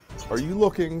Are you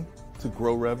looking to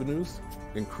grow revenues,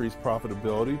 increase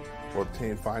profitability, or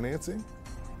obtain financing?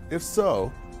 If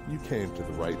so, you came to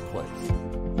the right place.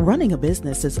 Running a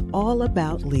business is all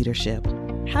about leadership.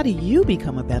 How do you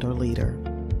become a better leader?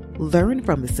 Learn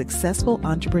from the successful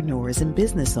entrepreneurs and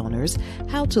business owners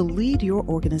how to lead your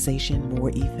organization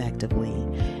more effectively.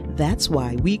 That's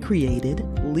why we created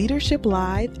Leadership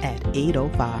Live at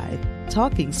 8:05,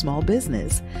 Talking Small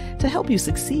Business, to help you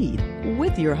succeed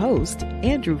with your host,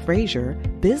 Andrew Frazier,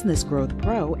 Business Growth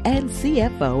Pro and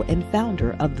CFO and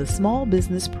founder of the Small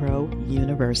Business Pro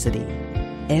University.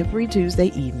 Every Tuesday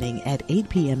evening at 8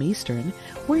 p.m. Eastern,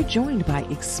 we're joined by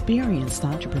experienced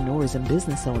entrepreneurs and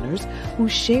business owners who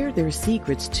share their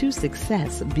secrets to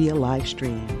success via live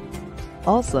stream.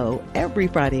 Also, every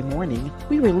Friday morning,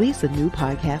 we release a new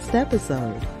podcast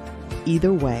episode.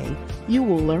 Either way, you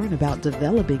will learn about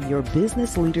developing your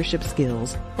business leadership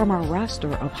skills from our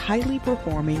roster of highly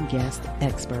performing guest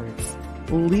experts.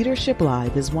 Leadership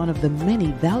Live is one of the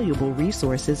many valuable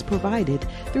resources provided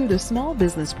through the Small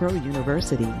Business Pro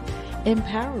University,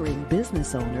 empowering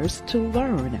business owners to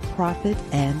learn, profit,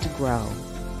 and grow.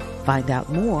 Find out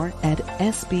more at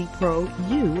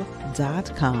sbprou.com.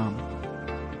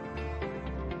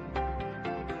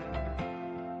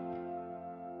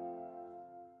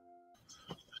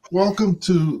 Welcome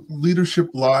to Leadership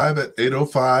Live at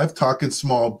 8:05, Talking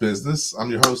Small Business. I'm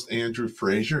your host, Andrew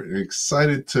Frazier, and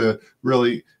excited to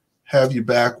really have you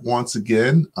back once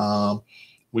again.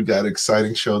 We got an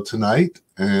exciting show tonight,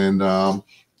 and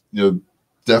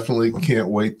definitely can't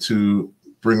wait to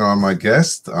bring on my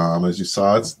guest. As you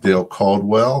saw, it's Dale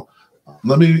Caldwell.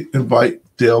 Let me invite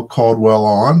Dale Caldwell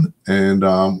on, and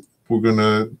we're going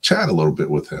to chat a little bit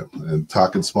with him and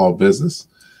talking small business.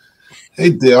 Hey,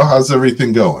 Dale, how's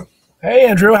everything going? Hey,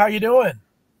 Andrew, how you doing?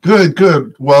 Good.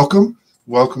 Welcome.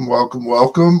 Glad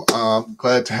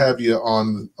to have you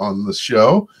on the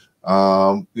show.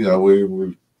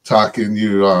 We're talking.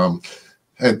 You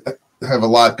have a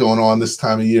lot going on this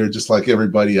time of year, just like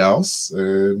everybody else,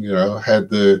 and had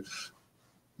the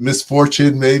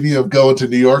misfortune maybe of going to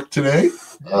New York today.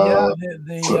 I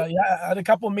had a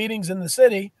couple of meetings in the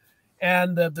city.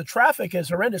 And the traffic is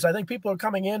horrendous. I think people are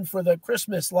coming in for the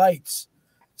Christmas lights.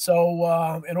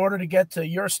 So in order to get to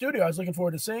your studio, I was looking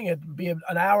forward to seeing it. It'd be an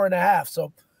hour and a half.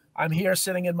 So I'm here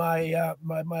sitting in my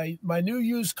my new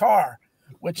used car,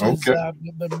 which is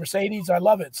the Mercedes. I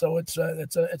love it. So it's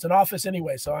an office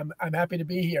anyway. So I'm happy to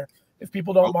be here. If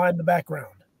people don't mind the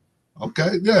background.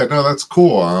 Okay. Yeah. No, that's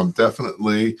cool.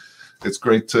 Definitely, it's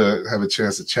great to have a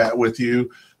chance to chat with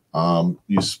you.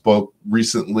 You spoke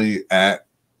recently at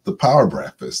the Power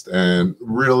Breakfast and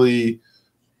really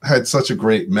had such a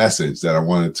great message that I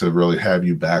wanted to really have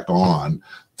you back on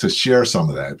to share some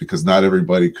of that, because not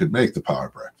everybody could make the Power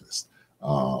Breakfast.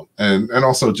 And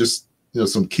also just,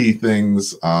 some key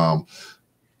things, at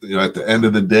the end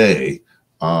of the day,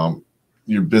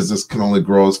 your business can only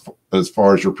grow as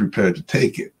far as you're prepared to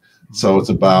take it. So it's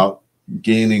about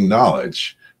gaining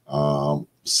knowledge.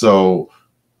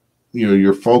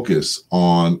 Your focus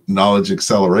on knowledge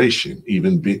acceleration,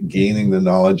 even gaining the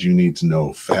knowledge you need to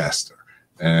know faster.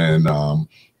 And,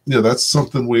 that's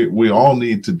something we all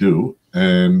need to do.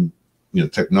 And,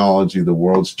 technology, the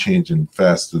world's changing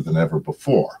faster than ever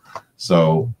before.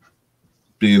 So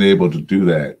being able to do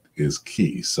that is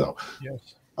key. So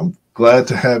yes. I'm glad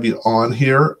to have you on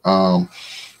here. I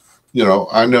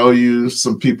know you,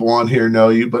 some people on here know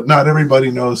you, but not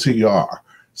everybody knows who you are.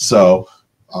 So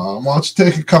why don't you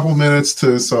take a couple minutes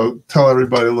to tell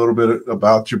everybody a little bit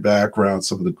about your background,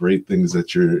 some of the great things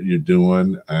that you're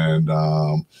doing, and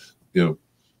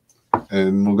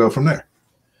and we'll go from there.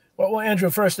 Well, Andrew,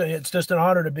 first, it's just an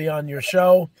honor to be on your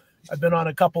show. I've been on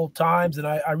a couple of times, and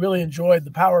I really enjoyed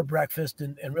the Power Breakfast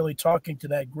and really talking to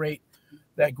that great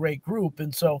group.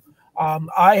 And so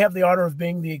I have the honor of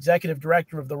being the executive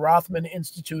director of the Rothman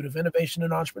Institute of Innovation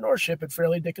and Entrepreneurship at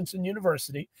Fairleigh Dickinson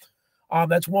University.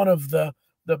 That's one of the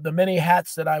many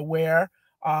hats that I wear.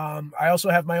 I also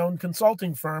have my own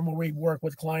consulting firm where we work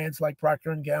with clients like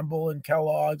Procter & Gamble and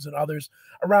Kellogg's and others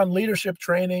around leadership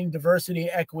training, diversity,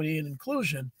 equity, and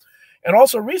inclusion. And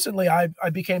also recently, I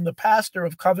became the pastor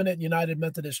of Covenant United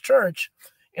Methodist Church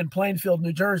in Plainfield,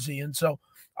 New Jersey. And so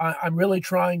I'm really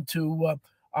trying to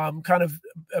kind of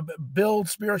build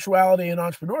spirituality and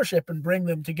entrepreneurship and bring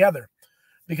them together,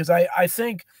 because I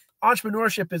think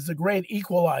entrepreneurship is the great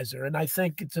equalizer. And I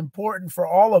think it's important for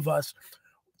all of us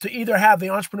to either have the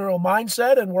entrepreneurial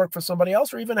mindset and work for somebody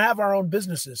else, or even have our own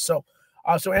businesses. So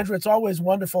Andrew, it's always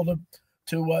wonderful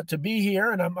to be here,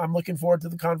 and I'm looking forward to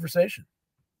the conversation.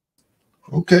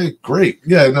 Okay, great.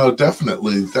 Yeah, no,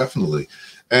 definitely.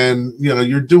 And,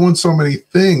 you're doing so many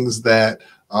things that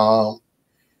one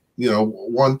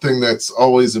thing that's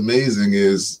always amazing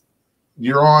is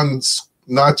you're on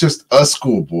not just a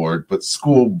school board, but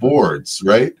school boards,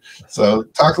 right? So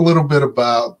talk a little bit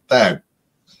about that.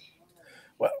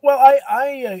 Well,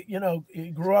 I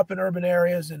grew up in urban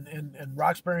areas in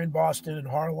Roxbury and Boston and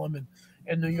Harlem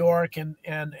and New York, and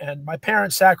my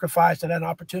parents sacrificed and had an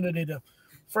opportunity to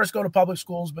first go to public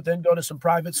schools, but then go to some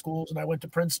private schools. And I went to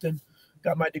Princeton,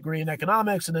 got my degree in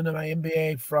economics, and then my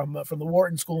MBA from the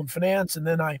Wharton School in Finance, and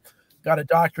then I got a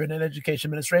doctorate in education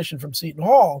administration from Seton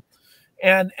Hall.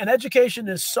 And education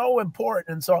is so important,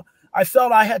 and so I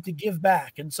felt I had to give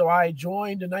back, and so I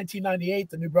joined in 1998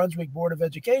 the New Brunswick Board of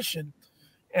Education,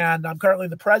 and I'm currently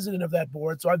the president of that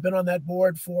board. So I've been on that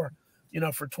board for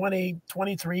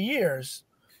 23 years.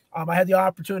 I had the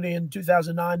opportunity in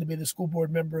 2009 to be the school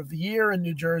board member of the year in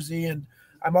New Jersey, and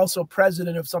I'm also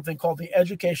president of something called the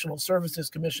Educational Services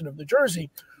Commission of New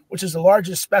Jersey, which is the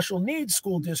largest special needs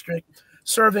school district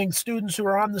serving students who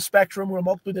are on the spectrum, who are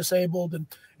multiply disabled, and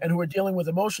who are dealing with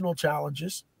emotional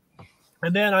challenges.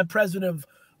 And then I'm president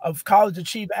of College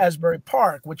Achieve Asbury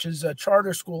Park, which is a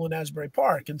charter school in Asbury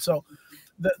Park. And so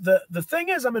the thing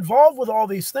is, I'm involved with all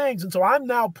these things. And so I'm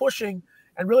now pushing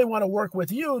and really want to work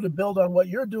with you to build on what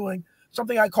you're doing,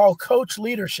 something I call coach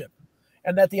leadership.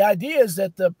 And that the idea is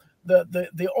that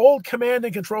the old command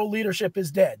and control leadership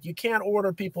is dead. You can't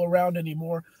order people around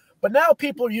anymore. But now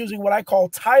people are using what I call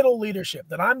title leadership,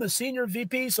 that I'm the senior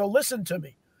VP, so listen to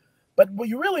me. But what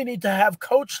you really need to have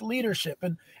coach leadership.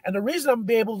 And the reason I'm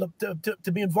able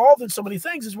to be involved in so many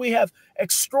things is we have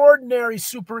extraordinary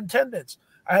superintendents.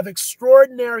 I have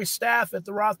extraordinary staff at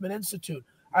the Rothman Institute.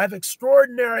 I have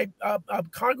extraordinary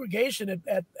congregation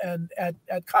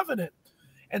at Covenant.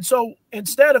 And so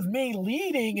instead of me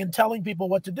leading and telling people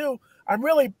what to do, I'm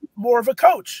really more of a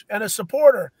coach and a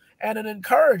supporter and an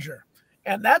encourager.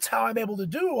 And that's how I'm able to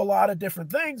do a lot of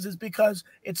different things, is because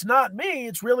it's not me,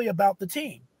 it's really about the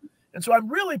team. And so I'm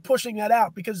really pushing that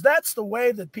out, because that's the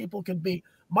way that people can be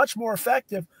much more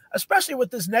effective, especially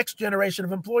with this next generation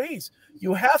of employees.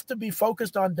 You have to be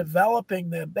focused on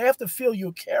developing them. They have to feel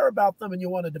you care about them and you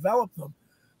want to develop them.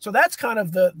 So that's kind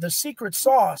of the secret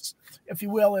sauce, if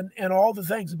you will, in all the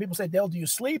things. And people say, Dale, do you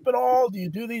sleep at all? Do you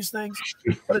do these things?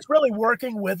 But it's really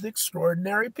working with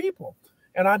extraordinary people.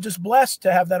 And I'm just blessed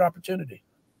to have that opportunity.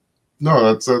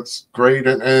 No, that's great.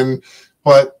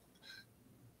 But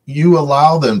you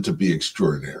allow them to be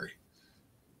extraordinary.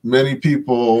 Many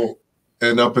people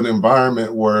end up in an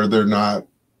environment where they're not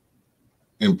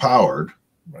empowered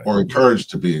or encouraged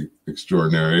to be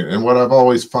extraordinary. And what I've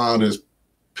always found is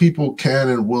people can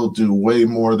and will do way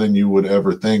more than you would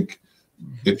ever think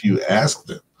if you ask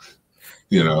them,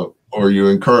 or you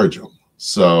encourage them.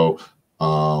 So,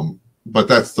 but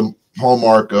that's the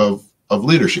hallmark of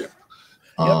leadership.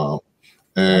 Yep.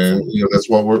 And that's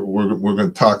what we're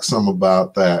going to talk some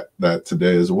about that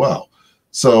today as well.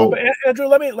 So, but Andrew,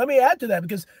 let me add to that,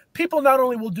 because people not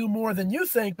only will do more than you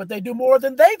think, but they do more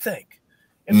than they think.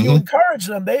 If you encourage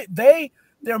them,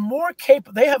 they're more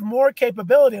they have more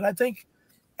capability. And I think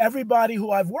everybody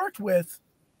who I've worked with,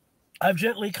 I've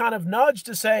gently kind of nudged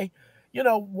to say,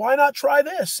 why not try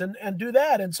this and do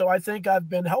that? And so I think I've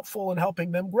been helpful in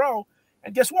helping them grow.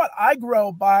 And guess what? I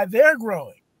grow by their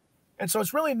growing. And so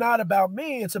it's really not about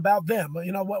me, it's about them.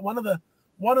 One of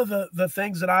the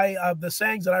things that the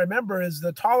sayings that I remember is,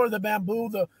 the taller the bamboo,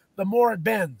 the more it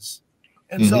bends.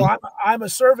 And so I'm a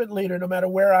servant leader no matter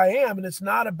where I am, and it's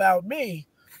not about me.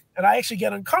 And I actually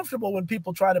get uncomfortable when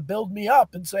people try to build me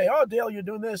up and say, oh, Dale, you're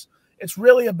doing this. It's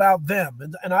really about them.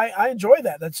 And I enjoy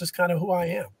that. That's just kind of who I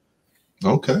am.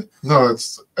 Okay. No,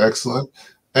 that's excellent.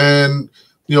 And,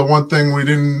 one thing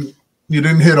you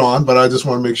didn't hit on, but I just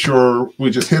want to make sure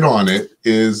we just hit on it,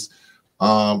 is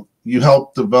you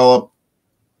helped develop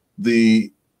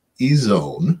the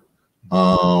E-Zone,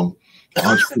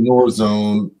 Entrepreneur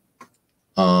Zone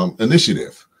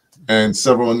initiative, and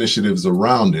several initiatives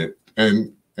around it.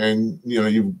 And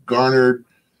you've garnered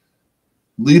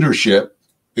leadership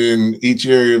in each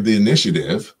area of the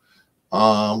initiative,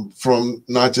 from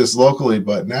not just locally,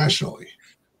 but nationally.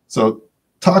 So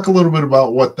talk a little bit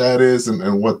about what that is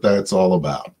and what that's all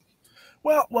about.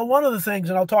 Well, one of the things,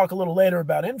 and I'll talk a little later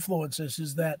about influences,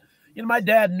 is that, my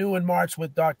dad knew and marched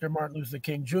with Dr. Martin Luther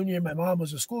King Jr. My mom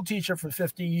was a school teacher for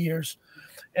 50 years.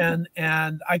 And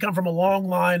I come from a long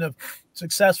line of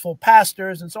successful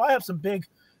pastors. And so I have some big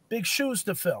shoes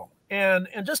to fill. And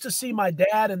just to see my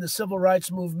dad in the civil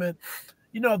rights movement,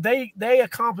 they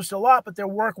accomplished a lot, but their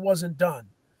work wasn't done.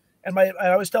 And I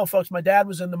always tell folks, my dad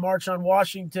was in the March on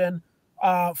Washington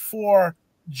for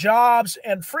jobs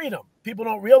and freedom. People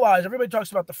don't realize, everybody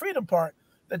talks about the freedom part.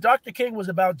 that Dr. King was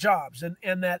about jobs,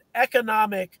 and that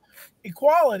economic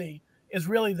equality is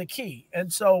really the key.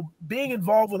 And so being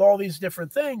involved with all these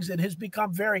different things, it has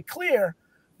become very clear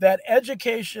that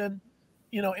education,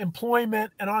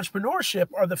 employment and entrepreneurship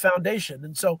are the foundation.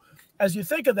 And so as you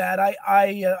think of that,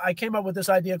 I came up with this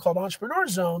idea called entrepreneur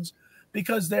zones,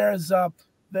 because there's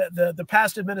the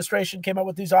past administration came up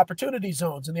with these opportunity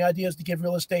zones. And the idea is to give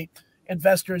real estate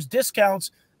investors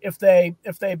discounts if they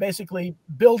basically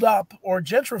build up or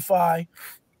gentrify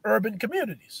urban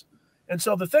communities. And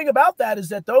so the thing about that is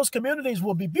that those communities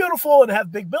will be beautiful and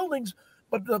have big buildings,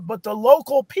 but the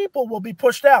local people will be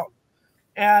pushed out,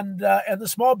 and the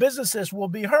small businesses will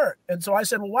be hurt. And so I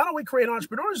said, well, why don't we create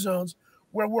entrepreneur zones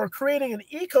where we're creating an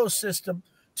ecosystem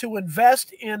to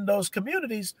invest in those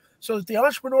communities so that the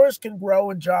entrepreneurs can grow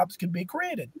and jobs can be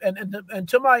created. And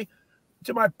to my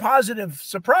positive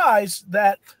surprise,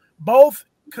 that both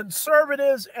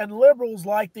conservatives and liberals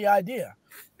like the idea,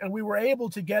 and we were able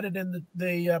to get it in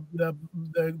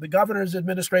the governor's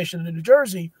administration in New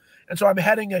Jersey. And so I'm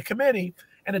heading a committee,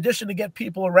 in addition, to get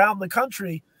people around the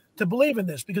country to believe in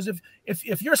this. Because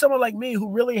if you're someone like me who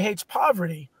really hates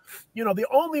poverty, the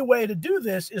only way to do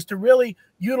this is to really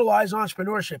utilize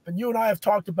entrepreneurship. And you and I have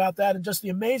talked about that, and just the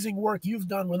amazing work you've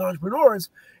done with entrepreneurs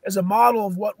as a model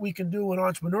of what we can do in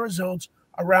entrepreneur zones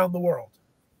around the world.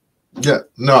 Yeah,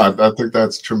 no, I think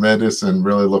that's tremendous, and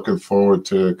really looking forward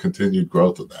to continued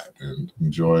growth of that, and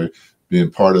enjoy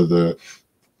being part of the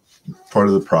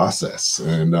process.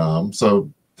 And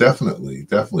so definitely.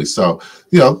 So,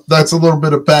 that's a little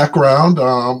bit of background,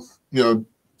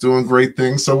 doing great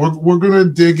things. So we're going to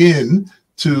dig in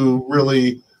to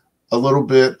really a little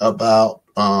bit about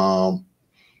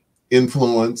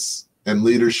influence and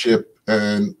leadership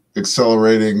and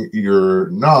accelerating your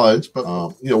knowledge. But,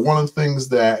 one of the things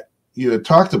that you had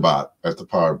talked about at the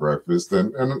Power Breakfast,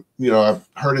 and I've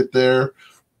heard it there,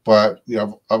 but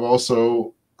I've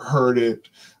also heard it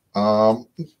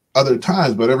other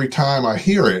times. But every time I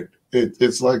hear it,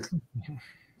 it's like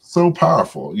so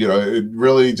powerful. It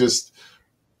really just,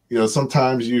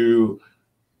 sometimes you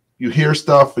hear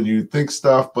stuff and you think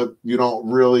stuff, but you don't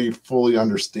really fully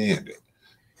understand it.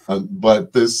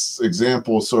 But this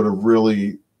example sort of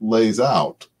really lays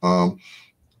out.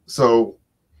 So.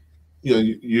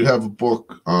 You have a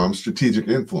book, Strategic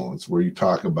Influence, where you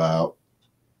talk about,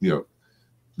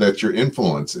 that your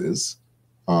influences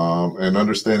and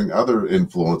understanding other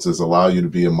influences allow you to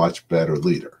be a much better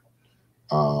leader.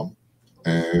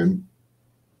 And,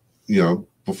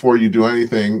 before you do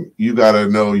anything, you got to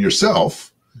know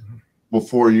yourself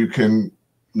before you can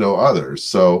know others.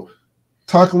 So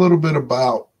talk a little bit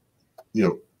about,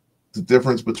 the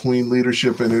difference between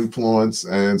leadership and influence,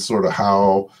 and sort of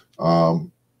how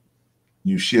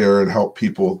you share and help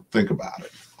people think about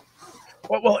it.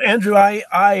 Well, Andrew, I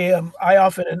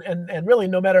often, and really,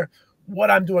 no matter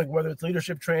what I'm doing, whether it's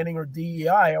leadership training or DEI,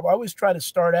 I always try to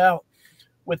start out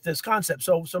with this concept.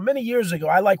 So many years ago,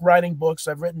 I like writing books.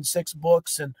 I've written 6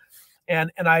 books, and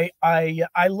I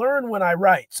learn when I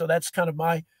write. So that's kind of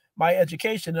my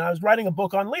education. And I was writing a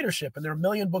book on leadership, and there are a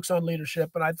million books on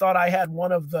leadership, and I thought I had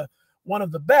one of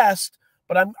the best.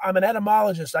 But I'm an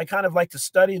etymologist. I kind of like to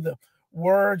study the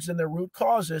words and their root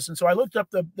causes. And so I looked up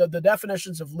the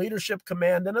definitions of leadership,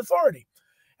 command, and authority.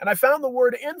 And I found the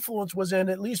word influence was in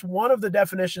at least one of the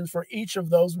definitions for each of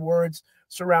those words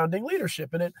surrounding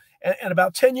leadership. And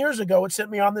about 10 years ago, it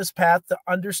sent me on this path to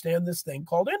understand this thing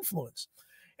called influence.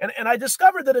 And I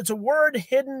discovered that it's a word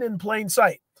hidden in plain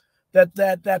sight,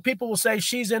 that people will say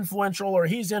she's influential or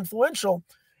he's influential.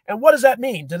 And what does that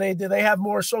mean? Do they have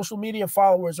more social media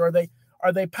followers? Are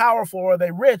they powerful? Are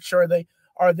they rich? Are they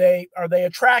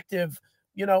attractive?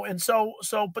 And so,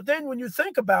 but then when you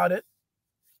think about it,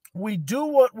 we do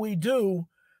what we do,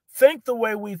 think the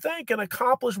way we think, and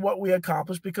accomplish what we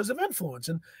accomplish because of influence.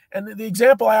 And the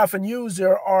example I often use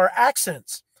are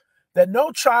accents, that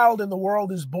no child in the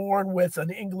world is born with an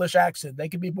English accent. They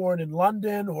can be born in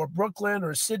London or Brooklyn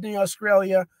or Sydney,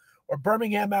 Australia, or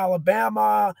Birmingham,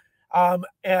 Alabama, and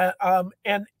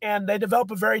they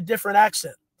develop a very different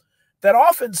accent that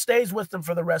often stays with them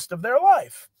for the rest of their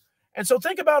life. And so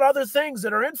think about other things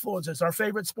that are influences: our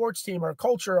favorite sports team, our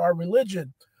culture, our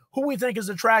religion, who we think is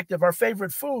attractive, our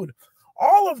favorite food.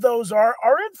 All of those are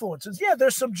influences. Yeah,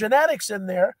 there's some genetics in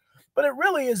there, but it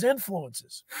really is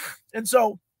influences. And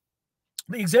so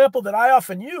the example that I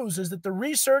often use is that the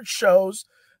research shows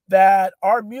that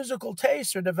our musical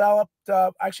tastes are developed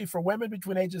actually for women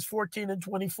between ages 14 and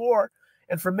 24,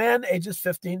 and for men ages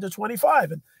 15 to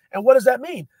 25. And what does that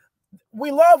mean?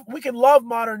 We can love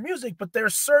modern music, but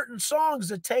there's certain songs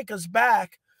that take us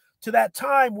back to that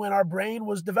time when our brain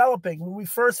was developing, when we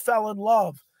first fell in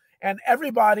love. And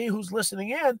everybody who's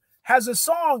listening in has a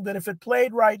song that if it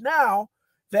played right now,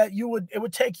 that it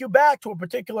would take you back to a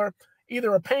particular,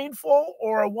 either a painful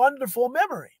or a wonderful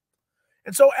memory.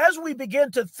 And so as we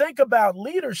begin to think about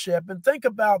leadership and think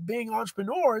about being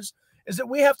entrepreneurs, is that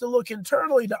we have to look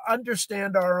internally to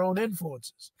understand our own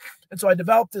influences. And so I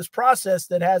developed this process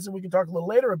that has, and we can talk a little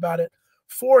later about it,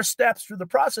 4 steps through the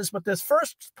process. But this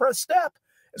first step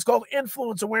is called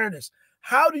influence awareness.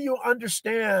 How do you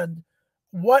understand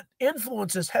what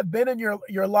influences have been in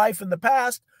your life in the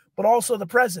past, but also the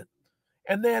present?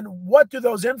 And then what do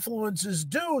those influences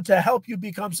do to help you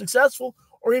become successful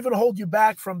or even hold you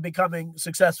back from becoming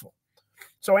successful?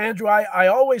 So, Andrew, I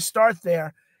always start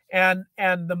there. And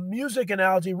the music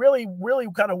analogy really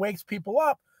kind of wakes people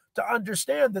up to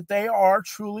understand that they are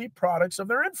truly products of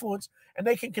their influence, and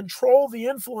they can control the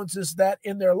influences that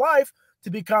in their life to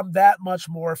become that much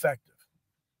more effective.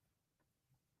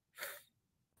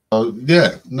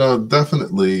 Yeah, no,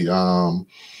 definitely. I'm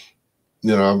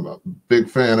a big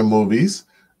fan of movies,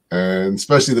 and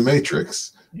especially The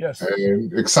Matrix. Yes.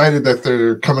 And excited that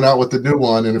they're coming out with the new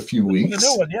one in a few weeks. The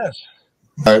new one, yes.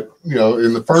 But,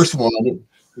 in the first one,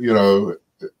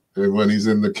 when he's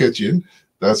in the kitchen,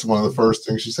 that's one of the first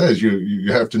things she says.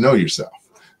 You have to know yourself.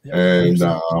 Yeah, and,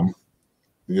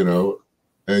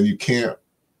 and you can't,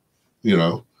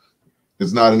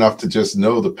 it's not enough to just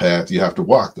know the path. You have to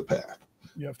walk the path.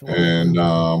 You have to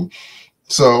walk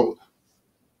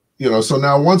so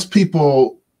now once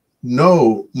people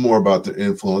know more about their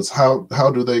influence,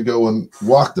 how do they go and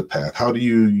walk the path? How do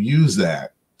you use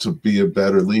that to be a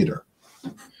better leader?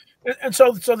 And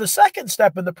so the second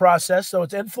step in the process, so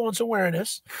it's influence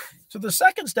awareness. So the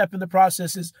second step in the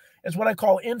process is what I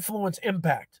call influence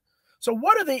impact. So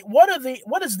what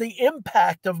is the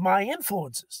impact of my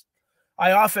influences?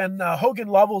 I often, Hogan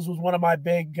Lovells was one of my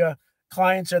big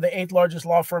clients. They're the 8th largest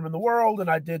law firm in the world, and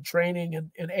I did training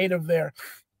in 8 of their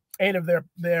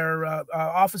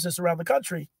offices around the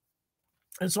country.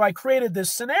 And so I created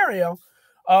this scenario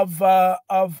of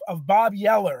Bob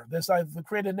Yeller. I've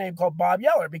created a name called Bob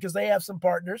Yeller because they have some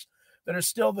partners that are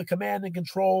still the command and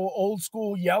control, old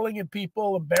school, yelling at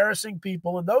people, embarrassing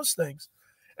people, and those things.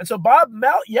 And so Bob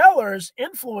Yeller's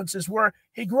influences were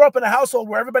he grew up in a household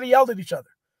where everybody yelled at each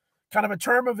other, kind of a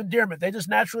term of endearment. They just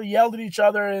naturally yelled at each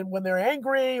other, and when they're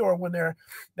angry or when they're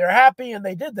happy, and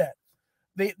they did that.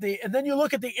 And then you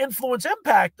look at the influence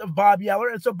impact of Bob Yeller.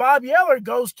 And so Bob Yeller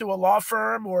goes to a law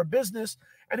firm or a business,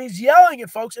 and he's yelling at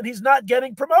folks, and he's not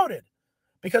getting promoted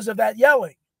because of that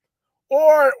yelling.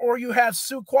 Or you have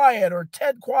Sue Quiet or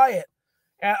Ted Quiet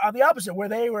on the opposite, where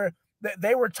they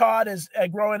were taught as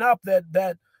growing up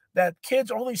that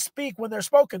kids only speak when they're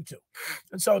spoken to.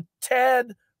 And so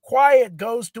Ted Quiet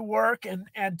goes to work,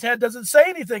 and Ted doesn't say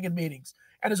anything in meetings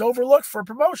and is overlooked for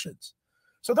promotions.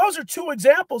 So those are 2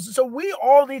 examples. So we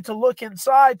all need to look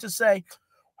inside to say,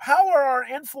 how are our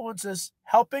influences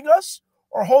helping us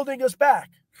or holding us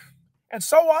back? And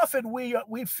so often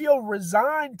we feel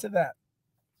resigned to that.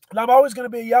 And I'm always going to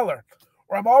be a yeller,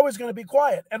 or I'm always going to be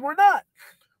quiet. And we're not.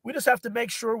 We just have to make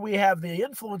sure we have the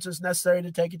influences necessary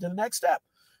to take it to the next step.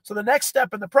 So the next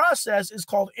step in the process is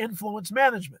called influence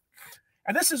management.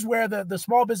 And this is where the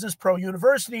Small Business Pro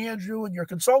University, Andrew, and your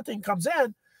consulting comes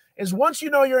in, is once you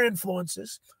know your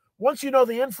influences, once you know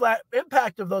the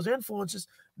impact of those influences,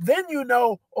 then you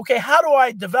know, okay, how do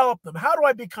I develop them? How do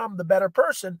I become the better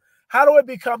person? How do I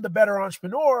become the better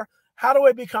entrepreneur? How do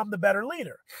I become the better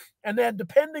leader? And then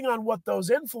depending on what those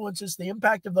influences, the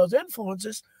impact of those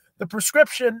influences, the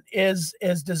prescription is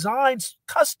designed,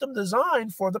 custom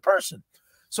designed for the person.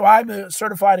 So I'm a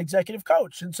certified executive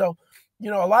coach. And so,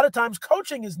 a lot of times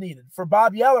coaching is needed. For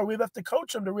Bob Yeller, we have to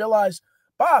coach him to realize,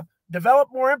 Bob, develop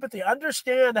more empathy.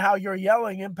 Understand how your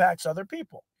yelling impacts other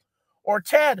people. Or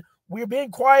Ted, we're being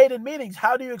quiet in meetings.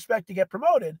 How do you expect to get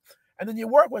promoted? And then you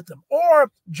work with them.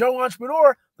 Or Joe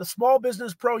Entrepreneur, the Small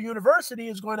Business Pro University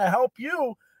is going to help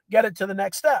you get it to the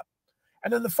next step.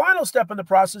 And then the final step in the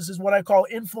process is what I call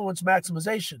influence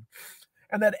maximization.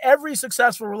 And that every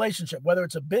successful relationship, whether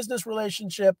it's a business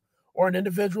relationship or an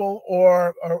individual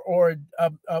or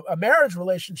a marriage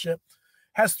relationship,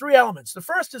 has 3 elements. The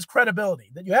first is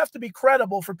credibility, that you have to be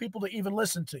credible for people to even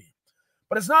listen to you.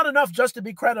 But it's not enough just to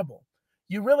be credible.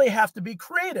 You really have to be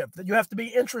creative, that you have to be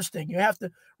interesting. You have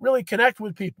to really connect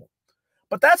with people.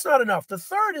 But that's not enough. The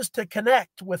third is to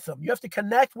connect with them. You have to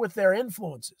connect with their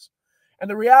influences. And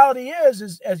the reality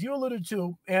is as you alluded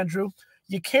to, Andrew,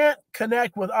 you can't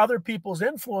connect with other people's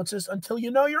influences until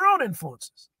you know your own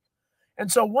influences. And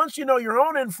so once you know your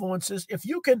own influences, if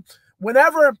you can,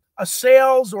 whenever a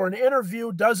sales or an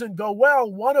interview doesn't go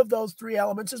well, one of those 3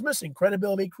 elements is missing: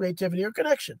 credibility, creativity, or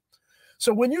connection.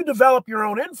 So when you develop your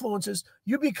own influences,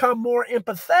 you become more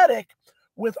empathetic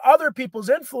with other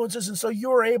people's influences. And so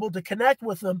you're able to connect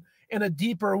with them in a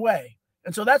deeper way.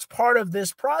 And so that's part of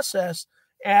this process.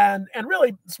 And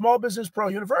really, Small Business Pro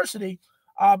University,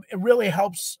 it really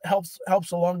helps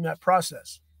along that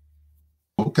process.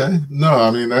 Okay. No,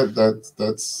 I mean,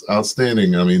 that's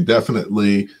outstanding. I mean,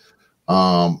 definitely,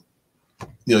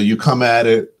 you come at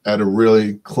it at a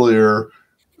really clear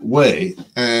way.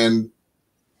 And,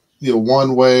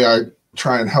 one way I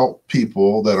try and help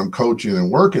people that I'm coaching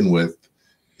and working with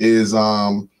is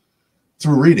through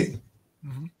reading.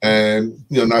 Mm-hmm. And,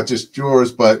 not just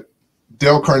yours, but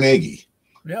Dale Carnegie.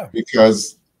 Yeah.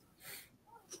 Because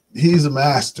he's a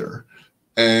master,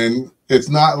 and it's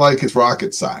not like it's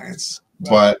rocket science,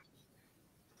 right.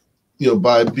 But,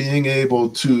 by being able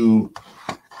to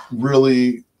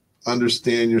really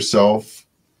understand yourself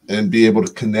and be able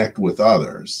to connect with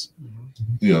others,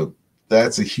 mm-hmm.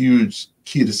 That's a huge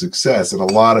key to success. And a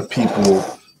lot of people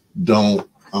don't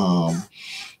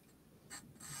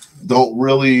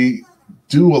really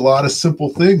do a lot of simple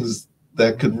things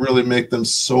that could really make them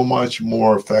so much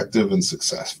more effective and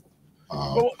successful.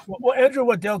 Well, Andrew,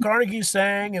 what Dale Carnegie is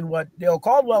saying and what Dale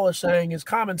Caldwell is saying is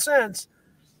common sense,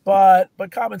 but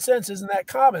common sense isn't that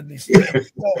common these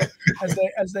days,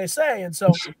 as they say. And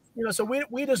so, so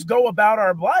we just go about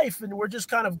our life, and we're just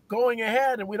kind of going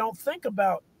ahead, and we don't think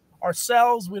about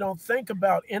ourselves. We don't think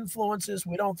about influences.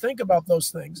 We don't think about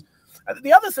those things.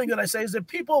 The other thing that I say is that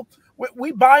people,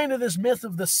 we buy into this myth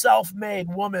of the self-made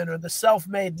woman or the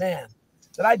self-made man,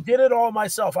 that I did it all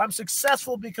myself. I'm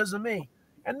successful because of me.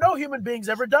 And no human being's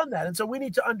ever done that. And so we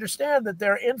need to understand that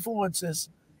there are influences.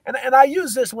 And I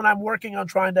use this when I'm working on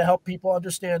trying to help people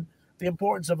understand the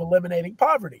importance of eliminating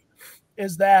poverty,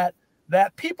 is that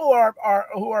people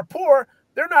who are poor,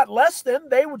 they're not less than,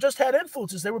 they just had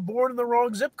influences. They were born in the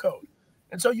wrong zip code.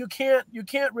 And so you can't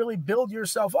really build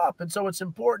yourself up. And so it's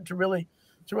important to really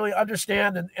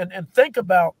understand and think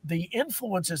about the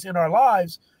influences in our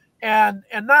lives, and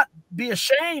not be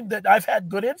ashamed that I've had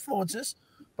good influences,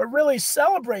 but really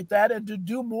celebrate that and to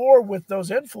do more with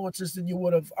those influences than you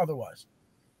would have otherwise.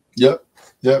 Yep.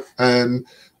 And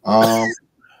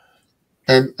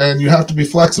and you have to be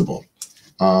flexible.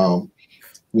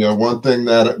 One thing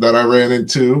that I ran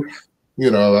into,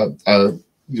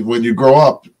 when you grow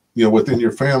up, within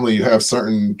your family, you have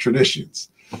certain traditions.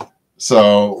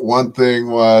 So one thing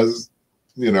was,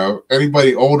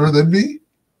 anybody older than me,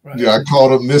 right. I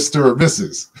called them Mr. or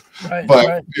Mrs. Right, but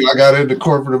right. I got into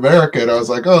corporate America, and I was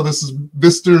like, "Oh, this is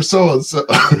Mr. So-and-so."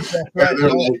 Right,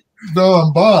 they're like, "No,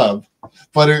 I'm Bob."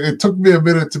 But it took me a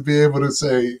minute to be able to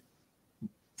say,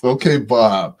 "Okay,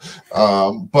 Bob."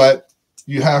 But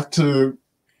you have to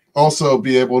also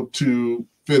be able to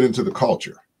fit into the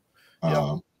culture.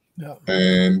 Yeah.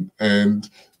 And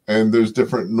there's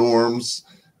different norms.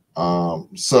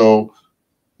 So,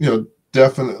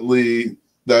 definitely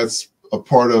that's a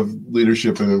part of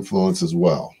leadership and influence as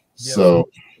well. Yeah. So,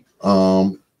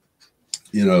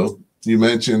 you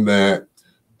mentioned that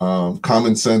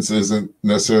common sense isn't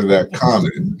necessarily that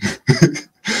common.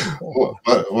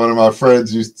 One of my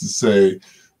friends used to say,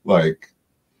 like,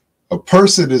 a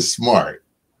person is smart,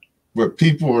 but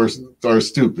people are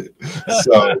stupid.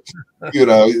 So,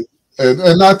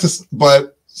 and not to,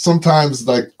 but sometimes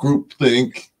like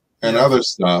groupthink and other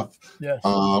stuff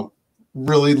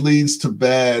really leads to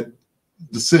bad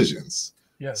decisions.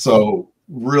 Yes. So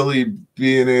really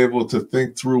being able to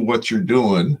think through what you're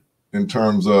doing in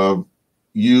terms of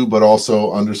you, but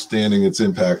also understanding its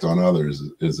impact on others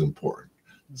is important.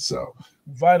 So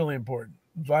vitally important.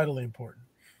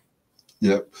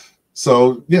 Yep.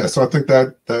 So so I think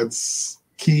that's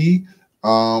key.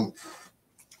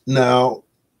 Now,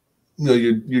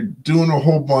 you're doing a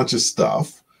whole bunch of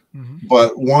stuff, mm-hmm.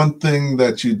 but one thing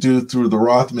that you do through the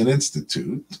Rothman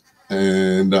Institute,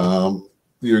 and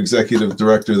you're executive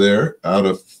director there out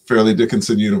of Fairleigh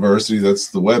Dickinson University, that's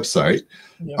the website.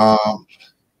 Yep.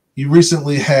 You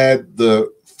recently had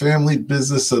the Family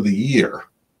Business of the Year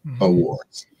mm-hmm.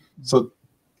 awards. So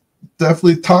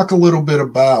definitely talk a little bit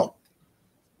about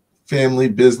family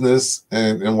business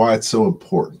and why it's so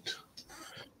important.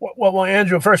 Well,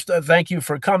 Andrew, first, thank you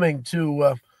for coming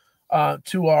to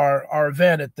our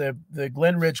event at the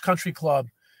Glen Ridge Country Club,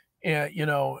 in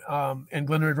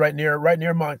Glen Ridge, right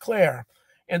near Montclair.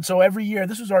 And so every year,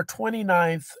 this is our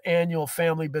 29th annual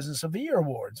Family Business of the Year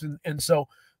Awards. And so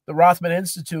the Rothman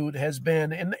Institute has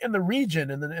been in the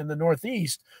region, in the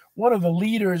Northeast, one of the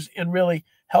leaders in really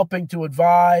helping to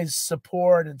advise,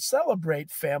 support, and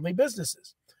celebrate family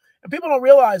businesses. And people don't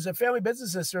realize that family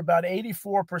businesses are about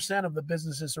 84% of the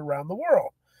businesses around the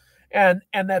world. And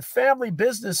that family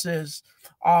businesses,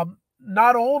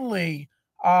 not only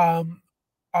um,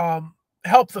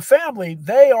 help the family,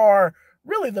 they are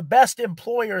really the best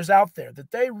employers out there,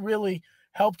 that they really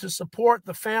help to support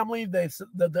the family,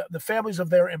 the families of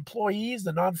their employees,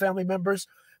 the non-family members,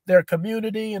 their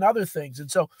community, and other things. And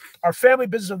so our Family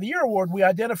Business of the Year Award, we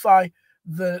identify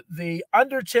the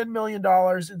under $10 million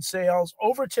in sales,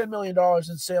 over $10 million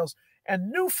in sales, and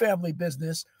new family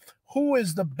business, who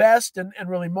is the best and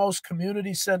really most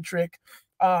community-centric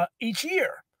each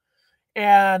year.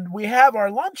 And we have our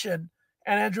luncheon,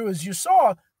 and Andrew, as you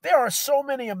saw, there are so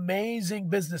many amazing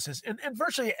businesses in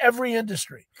virtually every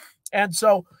industry. And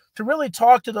so to really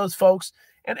talk to those folks,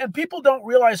 and people don't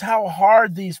realize how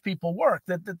hard these people work,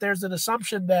 that there's an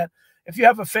assumption that if you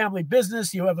have a family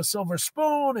business, you have a silver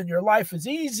spoon and your life is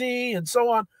easy and so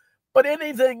on. But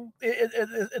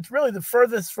it's really the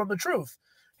furthest from the truth.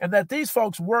 And that these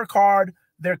folks work hard,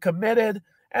 they're committed,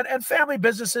 and family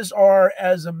businesses are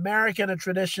as American a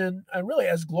tradition and really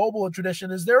as global a tradition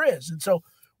as there is. And so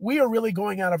we are really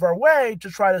going out of our way to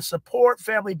try to support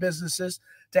family businesses,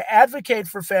 to advocate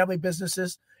for family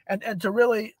businesses, and to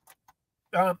really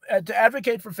to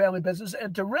advocate for family business,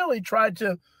 and to really try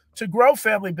to grow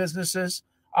family businesses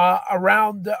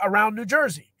around New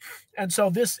Jersey. And so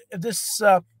this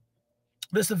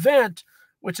event,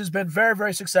 which has been very,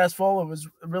 very successful, it was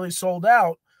really sold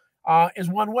out, is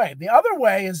one way. The other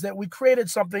way is that we created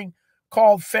something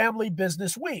called Family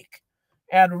Business Week,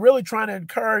 and really trying to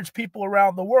encourage people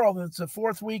around the world. It's the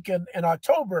fourth week in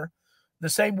October, the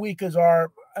same week as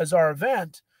our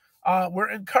event. We're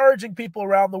encouraging people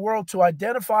around the world to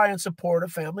identify and support a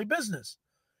family business.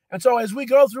 And so as we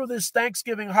go through this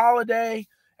Thanksgiving holiday,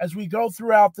 as we go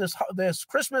throughout this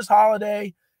Christmas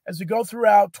holiday, as we go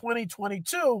throughout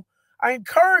 2022, I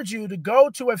encourage you to go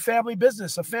to a family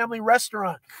business, a family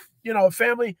restaurant, a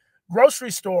family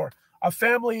grocery store, a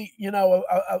family,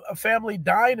 a family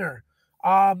diner,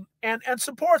 and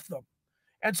support them.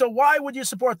 And so why would you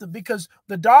support them? Because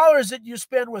the dollars that you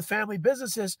spend with family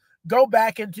businesses go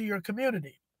back into your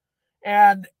community.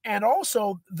 And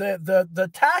also the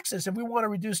taxes, if we want to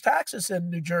reduce taxes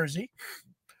in New Jersey,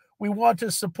 we want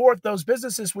to support those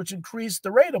businesses which increase the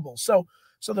rateable. So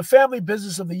the Family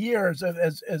Business of the Year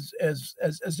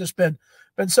has just been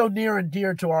so near and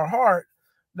dear to our heart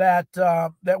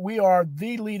that we are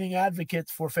the leading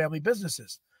advocates for family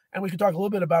businesses. And we can talk a little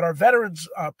bit about our veterans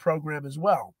program as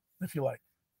well, if you like.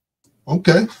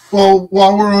 Okay. Well,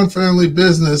 while we're on family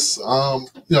business, I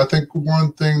think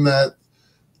one thing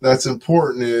that's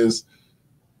important is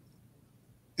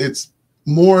it's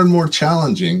more and more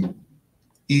challenging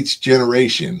each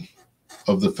generation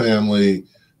of the family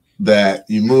that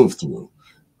you move through.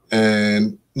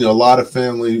 And, a lot of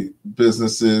family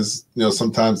businesses,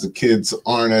 sometimes the kids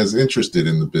aren't as interested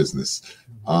in the business,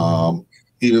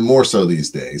 even more so these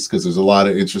days, because there's a lot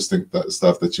of interesting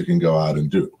stuff that you can go out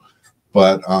and do.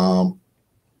 But,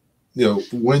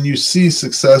 when you see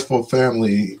successful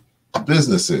family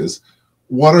businesses,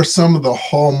 what are some of the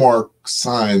hallmark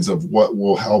signs of what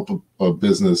will help a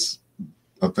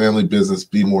family business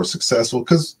be more successful?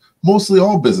 Because mostly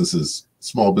all businesses,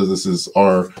 small businesses,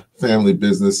 are family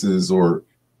businesses or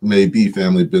may be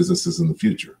family businesses in the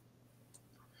future.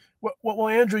 Well,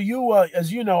 Andrew, you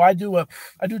as you know, I do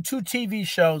 2 TV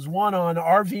shows, one on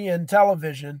RVN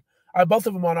television, both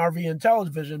of them on RVN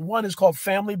television. One is called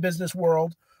Family Business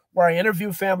World, where I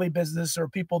interview family business or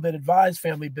people that advise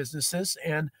family businesses,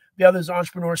 and the other is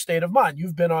Entrepreneur State of Mind.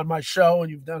 You've been on my show and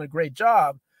you've done a great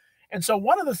job. And so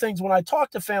one of the things when I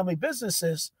talk to family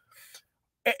businesses,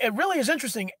 it really is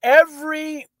interesting.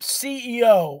 Every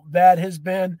CEO that has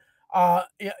been,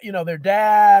 their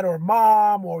dad or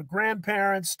mom or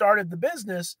grandparents started the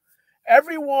business,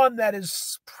 everyone that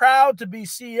is proud to be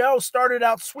CEO started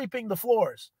out sweeping the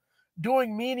floors,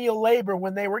 doing menial labor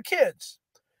when they were kids.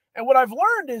 And what I've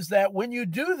learned is that when you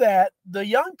do that, the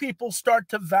young people start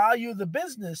to value the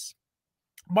business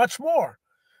much more.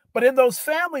 But in those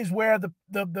families where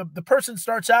the person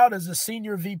starts out as a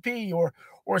senior VP or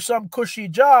some cushy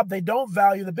job, they don't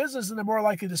value the business, and they're more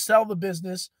likely to sell the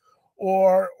business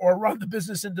or run the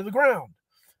business into the ground.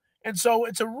 And so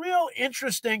it's a real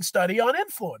interesting study on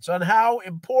influence, on how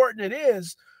important it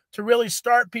is to really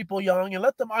start people young and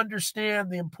let them understand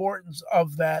the importance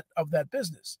of that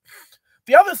business.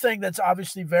 The other thing that's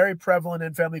obviously very prevalent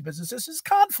in family businesses is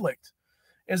conflict.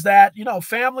 Is that,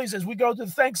 families, as we go to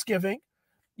Thanksgiving,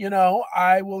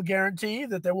 I will guarantee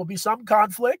that there will be some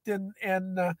conflict in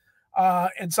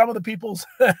some of the people's,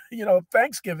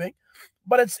 Thanksgiving,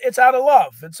 but it's out of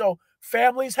love. And so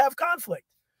families have conflict.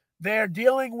 They're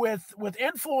dealing with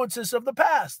influences of the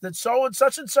past, that so and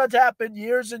such happened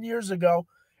years and years ago.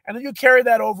 And then you carry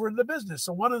that over in the business.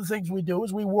 So one of the things we do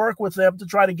is we work with them to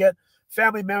try to get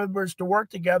family members to work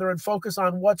together and focus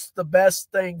on what's the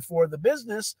best thing for the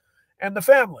business and the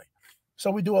family.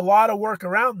 So we do a lot of work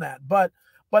around that. But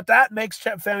that makes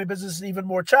family businesses even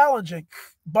more challenging.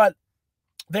 But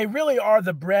they really are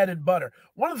the bread and butter.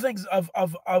 One of the things of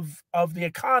the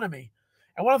economy,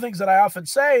 and one of the things that I often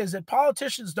say is that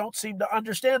politicians don't seem to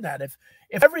understand that. If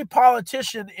every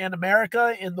politician in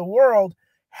America, in the world,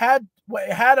 had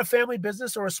a family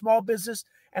business or a small business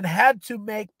and had to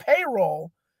make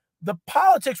payroll, the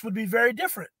politics would be very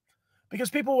different, because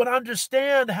people would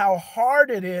understand how hard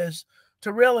it is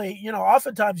to really,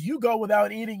 oftentimes you go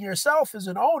without eating yourself as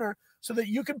an owner so that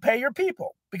you can pay your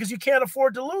people, because you can't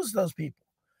afford to lose those people.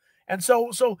 And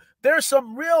so there's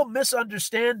some real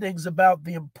misunderstandings about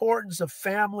the importance of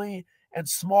family and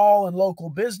small and local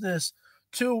business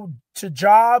to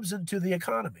jobs and to the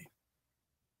economy.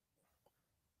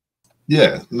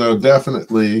 Yeah, no,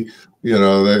 definitely.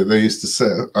 They used to say,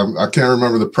 I can't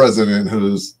remember the president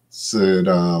who said,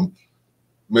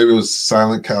 maybe it was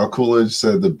Silent Cal Coolidge,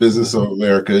 said the business of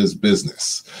America is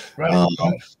business. Right.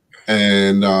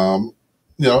 And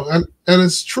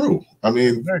it's true. I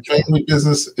mean, family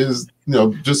business is,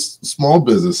 just small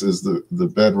business is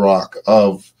the bedrock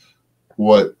of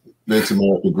what makes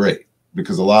America great,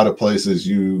 because a lot of places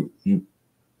you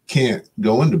can't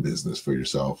go into business for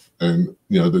yourself, and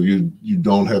you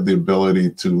don't have the ability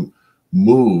to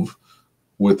move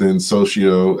within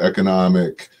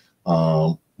socioeconomic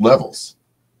levels,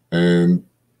 and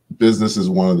business is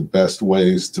one of the best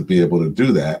ways to be able to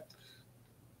do that,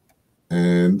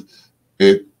 and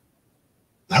it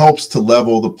helps to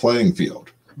level the playing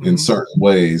field in certain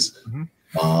ways,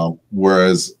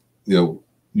 whereas you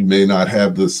may not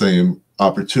have the same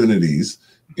opportunities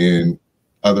in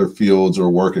other fields or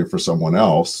working for someone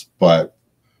else, but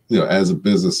as a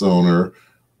business owner,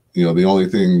 the only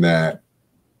thing that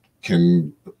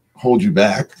can hold you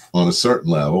back on a certain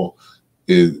level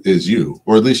is you,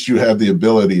 or at least you have the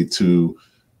ability to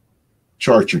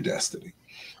chart your destiny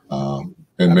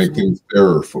and make things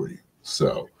fairer for you.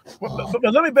 So, but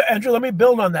Andrew, let me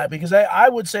build on that, because I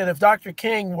would say that if Dr.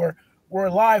 King were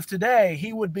alive today,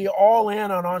 he would be all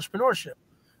in on entrepreneurship,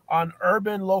 on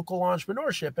urban local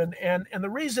entrepreneurship. And the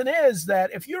reason is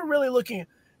that if you're really looking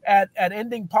at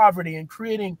ending poverty and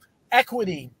creating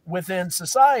equity within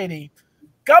society,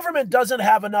 government doesn't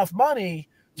have enough money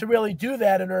to really do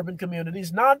that in urban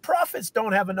communities. Nonprofits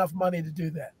don't have enough money to do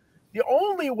that. The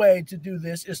only way to do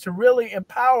this is to really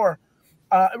empower,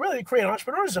 really create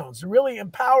entrepreneur zones, to really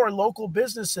empower local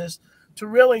businesses to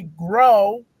really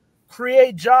grow,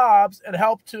 create jobs, and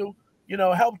help to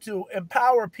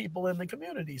empower people in the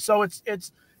community. So it's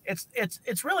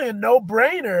really a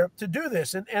no-brainer to do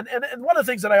this. And one of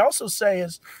the things that I also say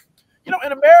is, in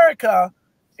America,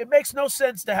 it makes no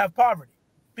sense to have poverty,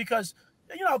 because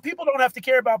people don't have to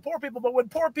care about poor people, but when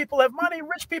poor people have money,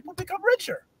 rich people become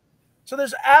richer. So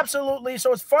it's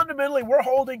fundamentally, we're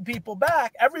holding people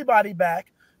back, everybody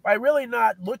back, by really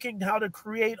not looking how to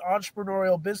create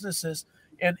entrepreneurial businesses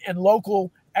in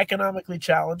local economically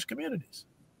challenged communities.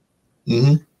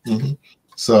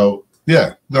 So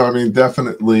yeah, no, I mean,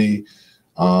 definitely.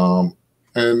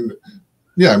 And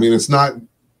yeah, I mean, it's not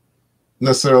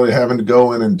necessarily having to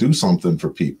go in and do something for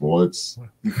people. It's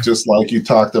just like you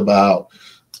talked about,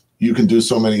 you can do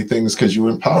so many things because you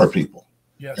empower people.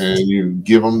 Yes. And you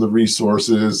give them the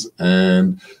resources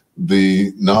and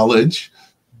the knowledge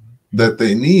that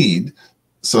they need,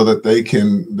 so that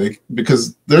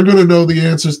because they're going to know the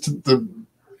answers to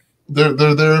they're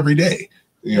there every day.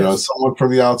 Someone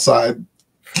from the outside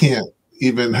can't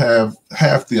even have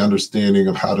half the understanding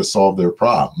of how to solve their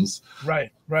problems.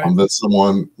 Right. That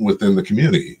someone within the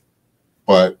community.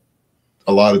 But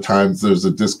a lot of times there's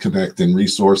a disconnect in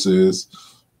resources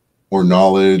or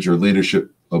knowledge or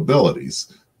leadership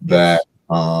abilities that,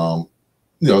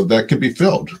 that can be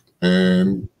filled.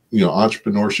 And,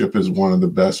 entrepreneurship is one of the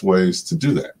best ways to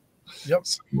do that. Yep.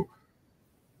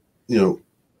 So,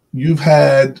 you've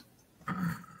had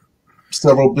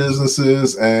several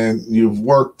businesses and you've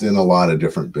worked in a lot of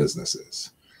different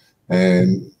businesses,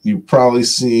 and you've probably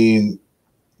seen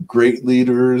great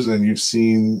leaders and you've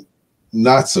seen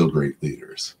not so great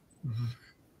leaders.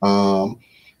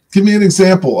 Give me an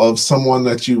example of someone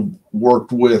that you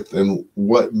worked with and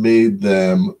what made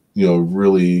them,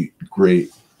 really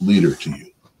great leader to you.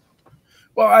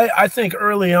 Well, I think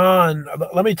early on,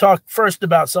 let me talk first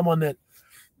about someone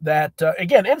that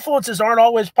again, influences aren't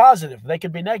always positive. They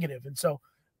can be negative. And so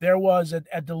there was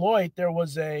at Deloitte, there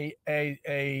was I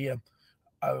guess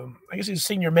he's a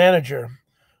senior manager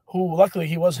who, luckily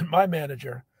he wasn't my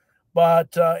manager,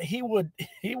 but he would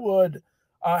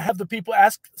have the people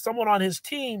ask someone on his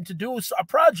team to do a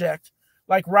project,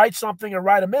 like write something or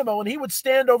write a memo, and he would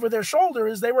stand over their shoulder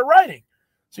as they were writing.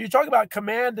 So you talk about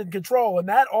command and control, and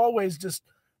that always just,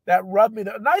 that rubbed me,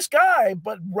 nice guy,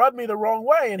 but rubbed me the wrong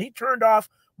way. And he turned off,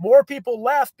 more people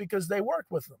left because they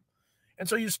worked with him. And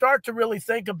so you start to really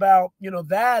think about,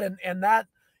 that and that,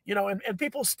 and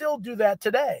people still do that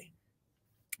today.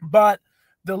 But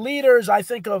the leaders, I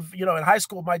think of, in high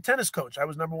school, my tennis coach, I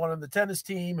was number one on the tennis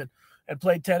team and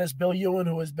played tennis. Bill Ewan,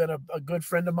 who has been a good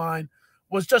friend of mine,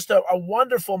 was just a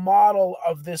wonderful model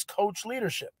of this coach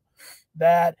leadership,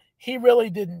 that he really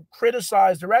didn't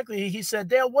criticize directly. He said,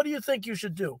 Dale, what do you think you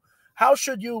should do? How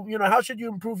should you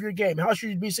improve your game? How should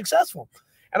you be successful?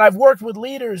 And I've worked with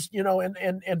leaders,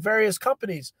 in various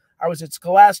companies. I was at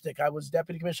Scholastic. I was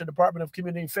Deputy Commissioner, Department of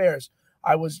Community Affairs.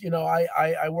 I was,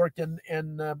 I worked in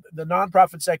the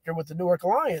nonprofit sector with the Newark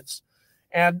Alliance.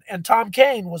 And Tom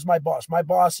Kane was my boss. My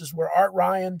bosses were Art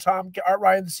Ryan,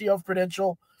 the CEO of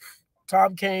Prudential,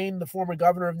 Tom Kane, the former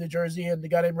governor of New Jersey, and the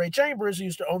guy named Ray Chambers, who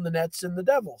used to own the Nets and the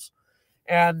Devils.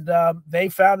 And they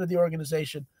founded the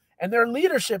organization. And their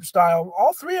leadership style,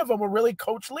 all three of them were really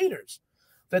coach leaders,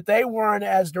 that they weren't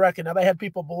as direct. Now, they had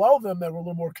people below them that were a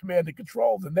little more command and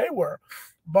control than they were.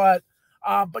 But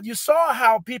you saw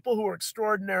how people who are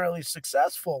extraordinarily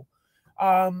successful,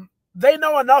 they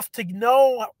know enough to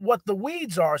know what the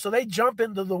weeds are. So they jump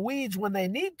into the weeds when they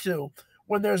need to,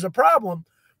 when there's a problem.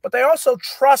 But they also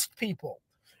trust people,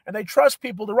 and they trust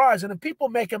people to rise. And if people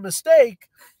make a mistake,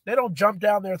 they don't jump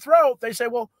down their throat. They say,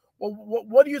 well,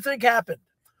 what do you think happened?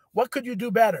 What could you do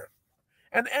better?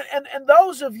 And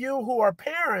those of you who are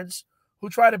parents who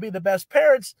try to be the best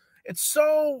parents, it's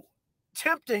so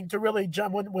tempting to really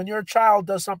jump when your child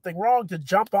does something wrong, to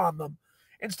jump on them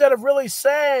instead of really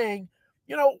saying,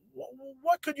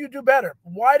 what could you do better?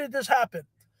 Why did this happen?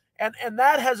 And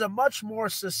that has a much more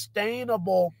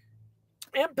sustainable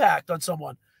impact on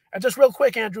someone. And just real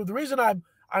quick, Andrew, the reason I'm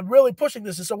really pushing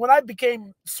this is, so when I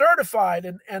became certified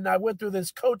and I went through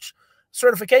this coach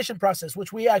certification process,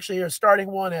 which we actually are starting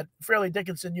one at Fairleigh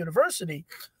Dickinson University,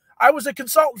 I was a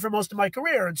consultant for most of my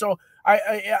career. And so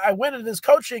I went into this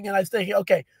coaching, and I was thinking,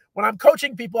 okay, when I'm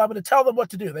coaching people, I'm going to tell them what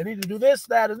to do. They need to do this,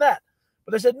 that, and that.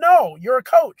 But they said, no, you're a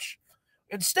coach.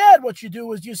 Instead, what you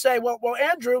do is you say, well,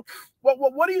 Andrew,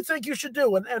 what do you think you should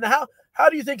do? And how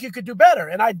do you think you could do better?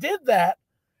 And I did that.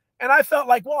 And I felt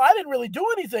like, well, I didn't really do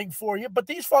anything for you. But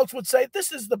these folks would say,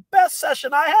 this is the best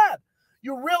session I had.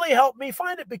 You really helped me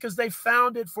find it, because they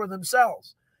found it for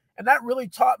themselves. And that really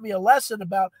taught me a lesson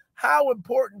about how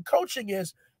important coaching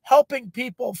is, helping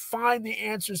people find the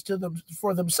answers to them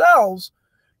for themselves,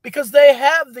 because they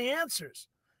have the answers.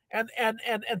 And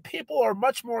people are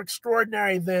much more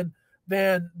extraordinary than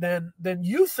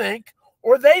you think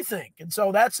or they think. And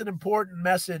so that's an important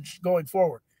message going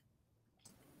forward.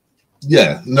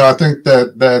 Yeah, no, I think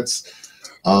that's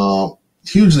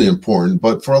hugely important.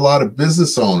 But for a lot of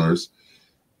business owners,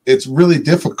 it's really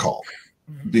difficult,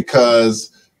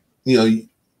 because,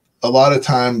 a lot of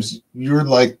times you're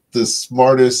like the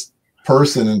smartest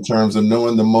person in terms of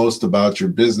knowing the most about your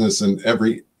business and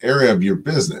every area of your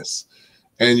business,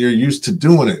 and you're used to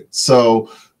doing it.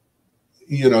 So,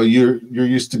 you're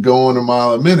used to going a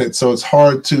mile a minute. So it's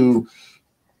hard to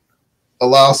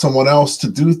allow someone else to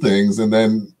do things and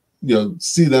then,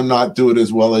 see them not do it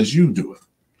as well as you do it.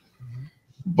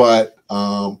 But,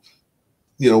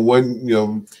 when,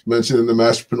 mentioning the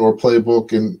Masterpreneur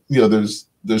Playbook, and,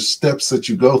 there's steps that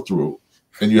you go through,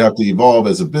 and you have to evolve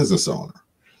as a business owner.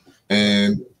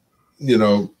 And,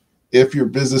 if your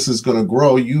business is going to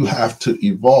grow, you have to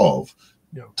evolve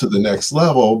to the next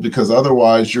level, because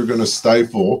otherwise you're going to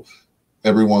stifle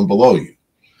everyone below you.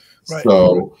 Right.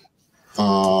 So,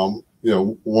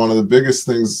 one of the biggest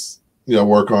things,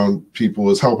 work on people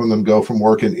is helping them go from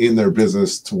working in their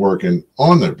business to working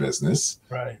on their business.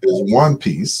 Right. Is one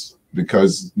piece,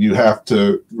 because you have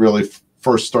to really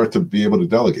first start to be able to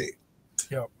delegate.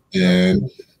 Yep.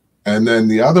 And then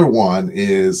the other one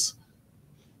is,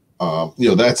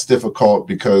 that's difficult,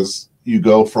 because you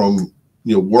go from,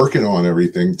 working on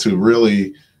everything to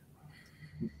really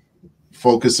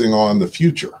focusing on the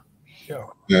future. Yeah.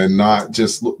 And not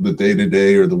just the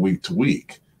day-to-day or the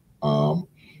week-to-week.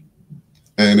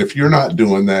 And if you're not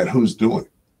doing that, who's doing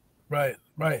it? Right.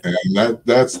 And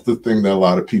that's the thing that a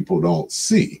lot of people don't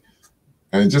see.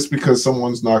 And just because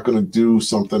someone's not going to do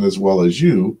something as well as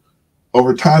you,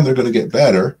 over time they're going to get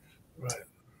better. Right.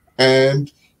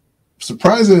 And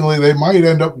surprisingly, they might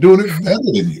end up doing it better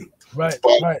than you. Right.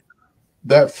 But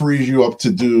that frees you up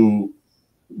to do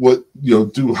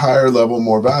do higher level,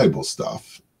 more valuable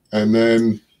stuff. And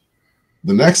then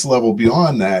the next level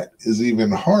beyond that is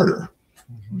even harder.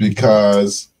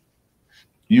 because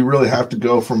you really have to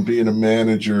go from being a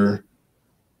manager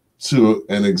to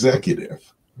an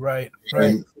executive. Right.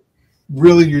 And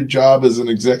really your job as an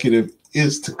executive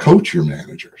is to coach your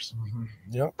managers.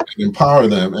 Yep. And empower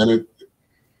them.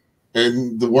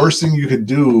 And the worst thing you could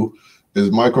do is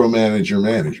micromanage your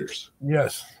managers.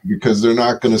 Yes. Because they're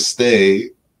not going to stay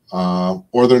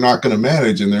or they're not going to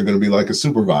manage, and they're going to be like a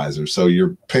supervisor. So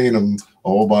you're paying them a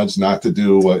whole bunch not to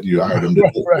do what you hired them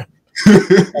to do.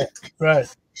 Right.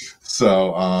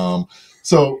 So,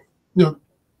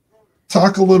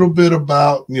 talk a little bit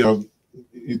about,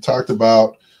 you talked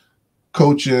about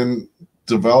coaching,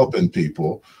 developing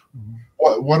people.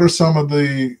 What are some of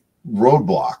the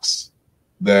roadblocks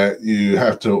that you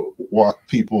have to walk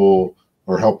people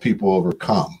or help people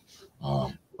overcome?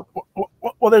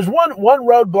 Well, there's one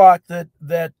roadblock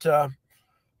that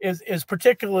is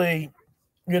particularly,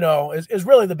 is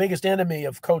really the biggest enemy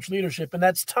of coach leadership, and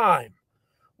that's time.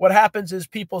 What happens is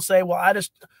people say, well,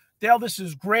 Dale, this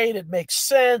is great. It makes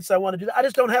sense. I want to do that. I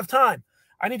just don't have time.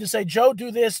 I need to say, Joe,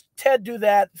 do this, Ted, do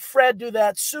that, Fred, do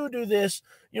that, Sue, do this.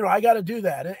 I got to do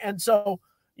that. And so,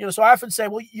 so I often say,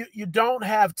 well, you don't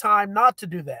have time not to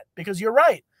do that, because you're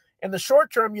right. In the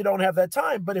short term, you don't have that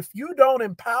time. But if you don't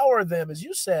empower them, as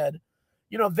you said,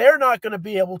 they're not going to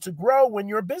be able to grow when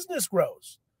your business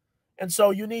grows. And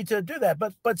so you need to do that.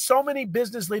 But so many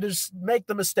business leaders make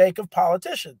the mistake of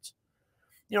politicians.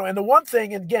 And the one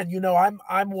thing, and again,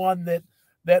 I'm one that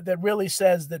really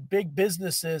says that big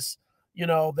businesses,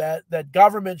 that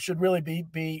government should really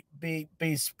be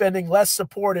spending less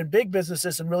support in big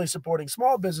businesses and really supporting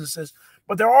small businesses.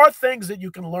 But there are things that you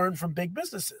can learn from big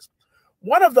businesses.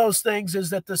 One of those things is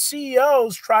that the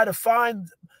CEOs try to find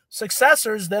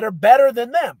successors that are better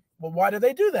than them. Well, why do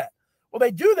they do that? Well,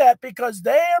 they do that because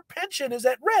their pension is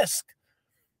at risk.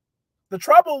 The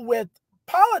trouble with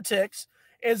politics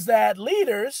is that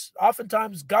leaders,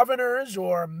 oftentimes governors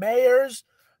or mayors,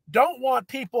 don't want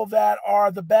people that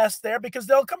are the best there because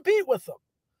they'll compete with them.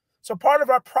 So part of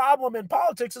our problem in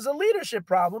politics is a leadership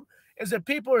problem, is that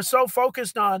people are so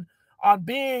focused on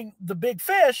being the big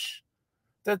fish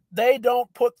that they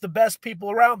don't put the best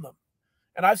people around them.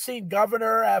 And I've seen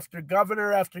governor after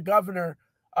governor after governor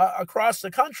across the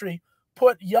country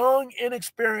put young,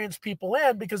 inexperienced people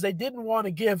in because they didn't want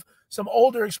to give some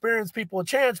older, experienced people a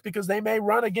chance because they may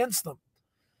run against them.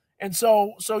 And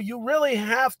so you really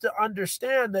have to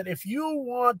understand that if you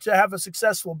want to have a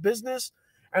successful business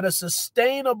and a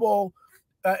sustainable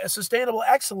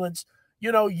excellence,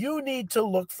 you need to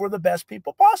look for the best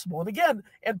people possible. And again,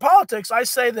 in politics, I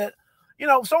say that,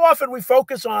 so often we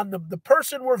focus on the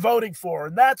person we're voting for,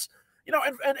 and that's,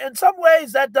 and in some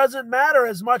ways that doesn't matter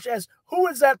as much as who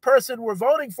is that person we're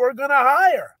voting for going to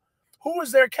hire? Who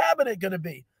is their cabinet going to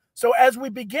be? So as we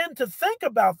begin to think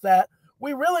about that,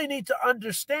 we really need to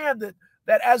understand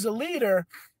that as a leader,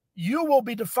 you will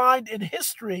be defined in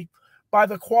history by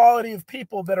the quality of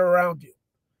people that are around you.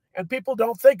 And people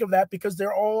don't think of that because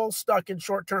they're all stuck in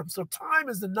short term. So time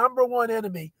is the number one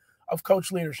enemy of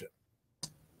coach leadership.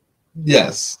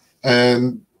 Yes.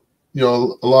 And, a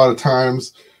lot of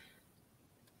times,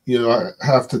 I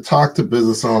have to talk to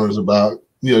business owners about,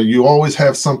 you always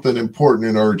have something important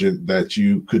and urgent that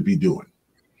you could be doing.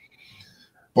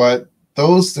 But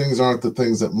those things aren't the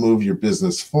things that move your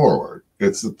business forward.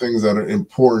 It's the things that are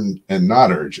important and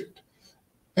not urgent.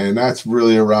 And that's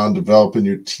really around developing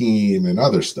your team and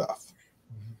other stuff.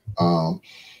 But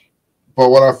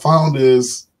what I found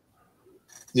is,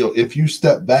 if you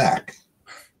step back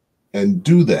and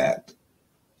do that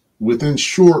within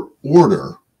short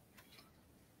order,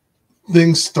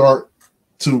 things start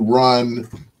to run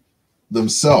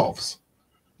themselves,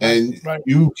 and right.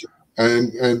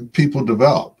 and people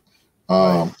develop.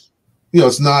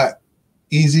 It's not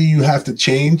easy. You have to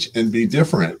change and be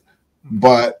different,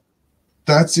 but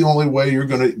that's the only way you're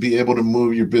going to be able to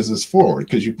move your business forward,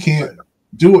 because you can't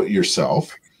do it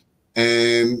yourself,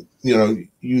 and you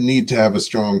need to have a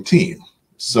strong team.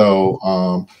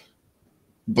 So,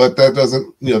 but that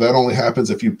doesn't, that only happens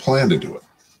if you plan to do it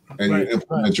and you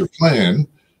implement your plan.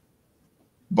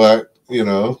 But,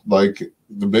 like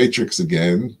the Matrix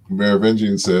again,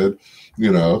 Merovingian said,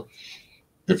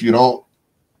 if you don't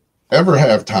ever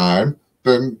have time,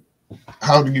 then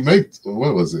how do you make,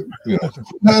 what was it? Who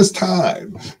has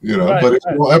time? But if you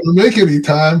don't ever make any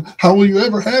time, how will you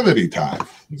ever have any time?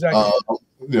 Exactly.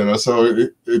 So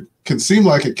it can seem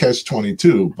like a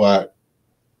catch-22, but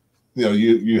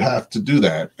you have to do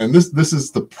that. And this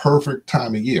is the perfect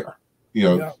time of year,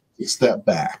 to step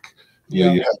back. You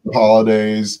have the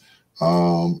holidays,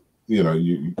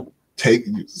 you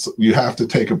you have to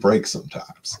take a break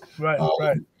sometimes. Right,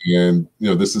 right. And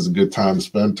this is a good time to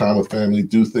spend time with family,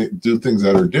 do things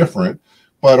that are different,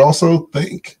 but also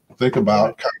think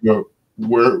about kind of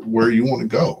where you want to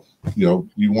go.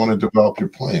 You want to develop your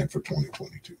plan for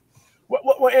 2022.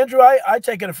 Well, Andrew, I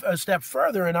take it a step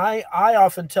further, and I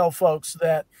often tell folks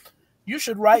that you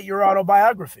should write your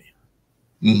autobiography.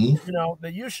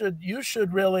 That you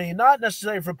should really, not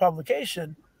necessarily for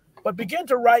publication, but begin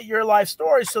to write your life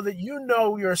story so that you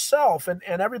know yourself. And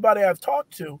everybody I've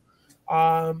talked to,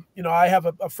 I have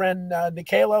a friend,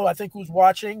 Nikelo, I think, who's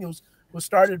watching, who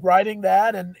started writing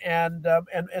that and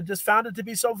just found it to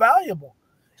be so valuable.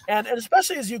 And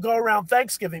especially as you go around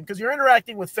Thanksgiving, because you're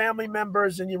interacting with family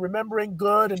members and you're remembering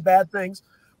good and bad things.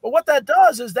 But what that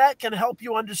does is that can help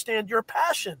you understand your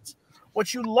passions,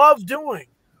 what you love doing,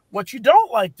 what you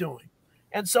don't like doing.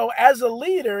 And so as a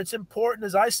leader, it's important,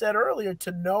 as I said earlier,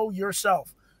 to know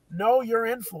yourself, know your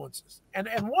influences. And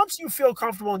once you feel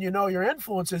comfortable and you know your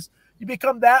influences, you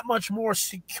become that much more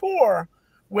secure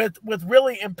with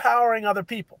really empowering other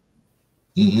people.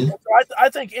 So I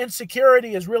think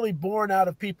insecurity is really born out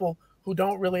of people who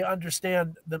don't really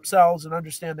understand themselves and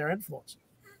understand their influence.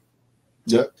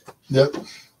 Yep.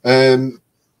 And,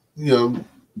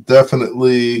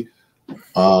 definitely,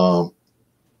 I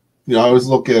always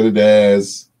look at it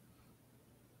as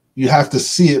you have to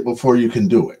see it before you can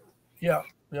do it. Yeah.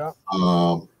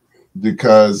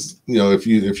 Because,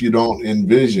 if you don't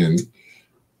envision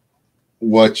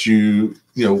where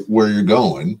you're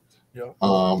going,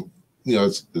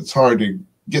 it's hard to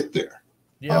get there.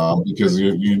 Because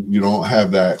you don't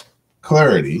have that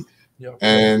clarity,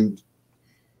 and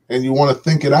you want to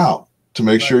think it out to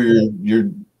make sure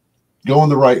you're going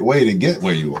the right way to get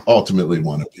where you ultimately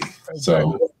want to be.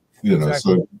 So that's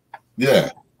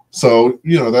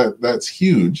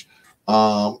huge.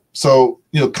 So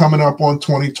coming up on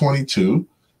 2022,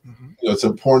 it's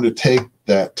important to take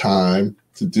that time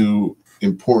to do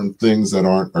important things that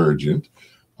aren't urgent.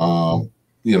 As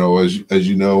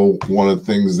you know, one of the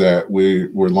things that we're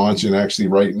launching actually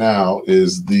right now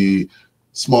is the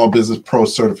Small Business Pro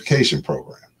Certification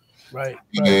Program. Right.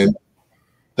 And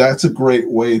that's a great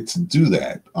way to do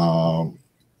that.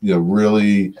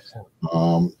 Really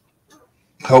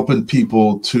helping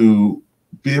people to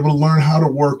be able to learn how to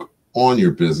work on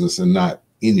your business and not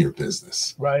in your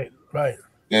business. Right.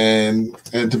 And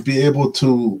to be able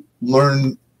to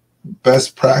learn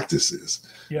best practices.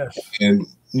 Yes. And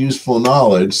useful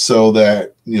knowledge so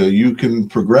that you can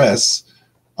progress,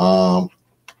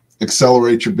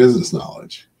 accelerate your business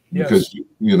knowledge. Because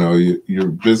your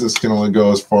business can only go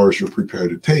as far as you're prepared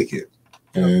to take it,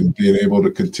 and being able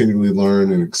to continually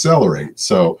learn and accelerate.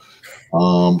 So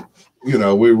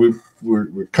we're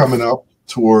coming up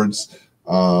towards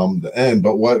the end,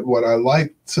 but what I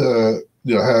like to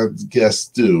have guests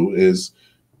do is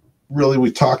really, we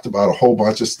talked about a whole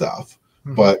bunch of stuff,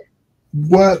 but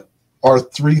what are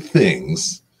 3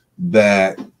 things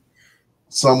that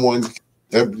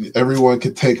everyone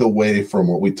could take away from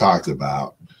what we talked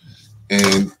about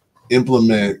and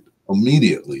implement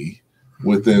immediately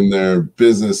within their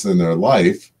business and their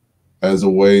life as a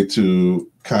way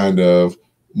to kind of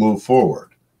move forward?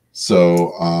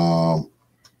 So,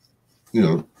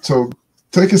 so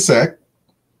take a sec,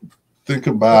 think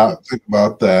about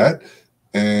that,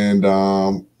 and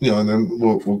and then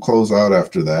we'll close out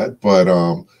after that. But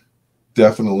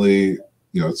definitely,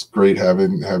 it's great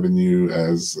having you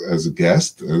as a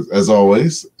guest as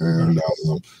always, and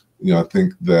I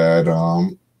think that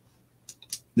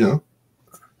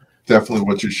definitely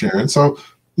what you're sharing. So,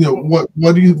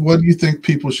 what do you think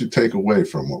people should take away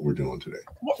from what we're doing today?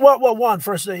 Well,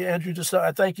 first, Andrew, just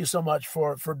I thank you so much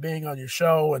for being on your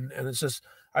show, and it's just,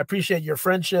 I appreciate your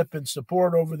friendship and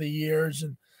support over the years,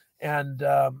 and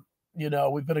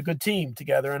we've been a good team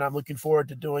together, and I'm looking forward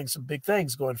to doing some big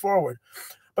things going forward.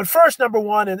 But first, number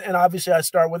one, and obviously I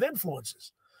start with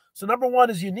influences. So number one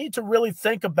is you need to really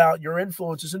think about your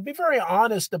influences and be very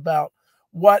honest about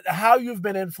how you've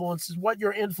been influenced, what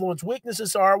your influence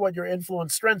weaknesses are, what your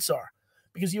influence strengths are,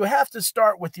 because you have to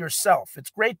start with yourself. It's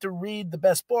great to read the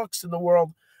best books in the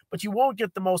world, but you won't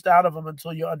get the most out of them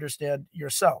until you understand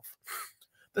yourself.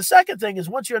 The second thing is,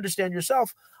 once you understand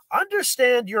yourself,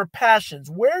 understand your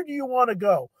passions. Where do you want to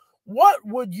go? One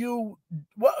of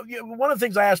the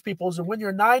things I ask people is, when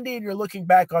you're 90 and you're looking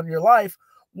back on your life,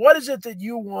 what is it that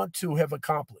you want to have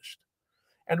accomplished?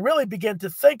 And really begin to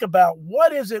think about,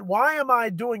 what is it? Why am I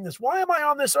doing this? Why am I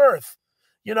on this earth?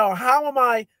 How am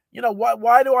I,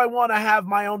 why do I want to have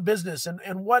my own business,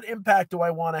 and what impact do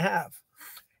I want to have?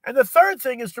 And the third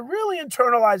thing is to really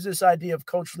internalize this idea of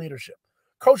coach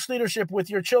leadership with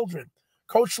your children,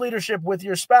 coach leadership with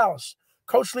your spouse,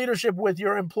 coach leadership with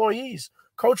your employees,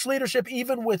 coach leadership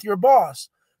even with your boss,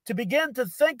 to begin to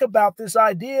think about this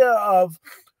idea of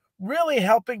really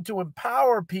helping to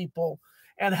empower people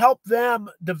and help them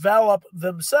develop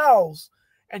themselves.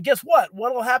 And guess what?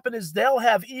 What will happen is they'll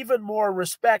have even more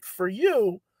respect for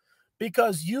you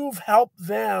because you've helped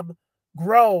them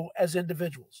grow as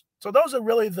individuals. So those are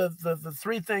really the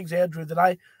three things, Andrew, that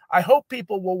I hope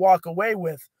people will walk away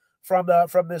with from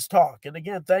this talk. And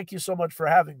again, thank you so much for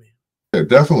having me. Yeah,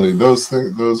 definitely. Those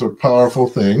are powerful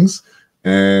things.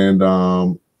 And,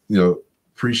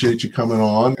 appreciate you coming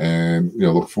on, and,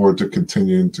 look forward to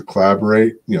continuing to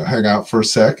collaborate, hang out for a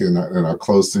sec and I'll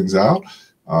close things out.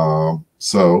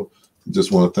 So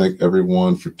just want to thank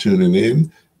everyone for tuning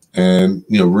in. And,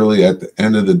 really at the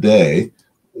end of the day,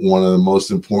 one of the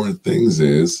most important things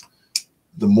is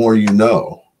the more you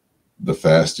know, the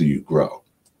faster you grow.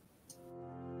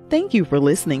 Thank you for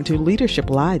listening to Leadership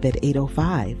Live at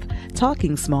 8:05,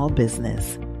 Talking Small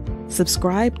Business.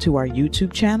 Subscribe to our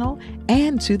YouTube channel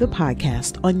and to the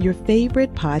podcast on your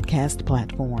favorite podcast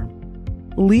platform.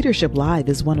 Leadership Live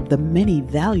is one of the many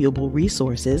valuable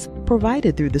resources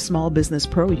provided through the Small Business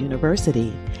Pro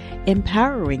University,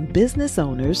 empowering business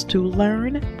owners to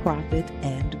learn, profit,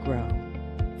 and grow.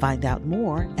 Find out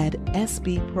more at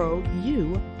sbpro.u.com.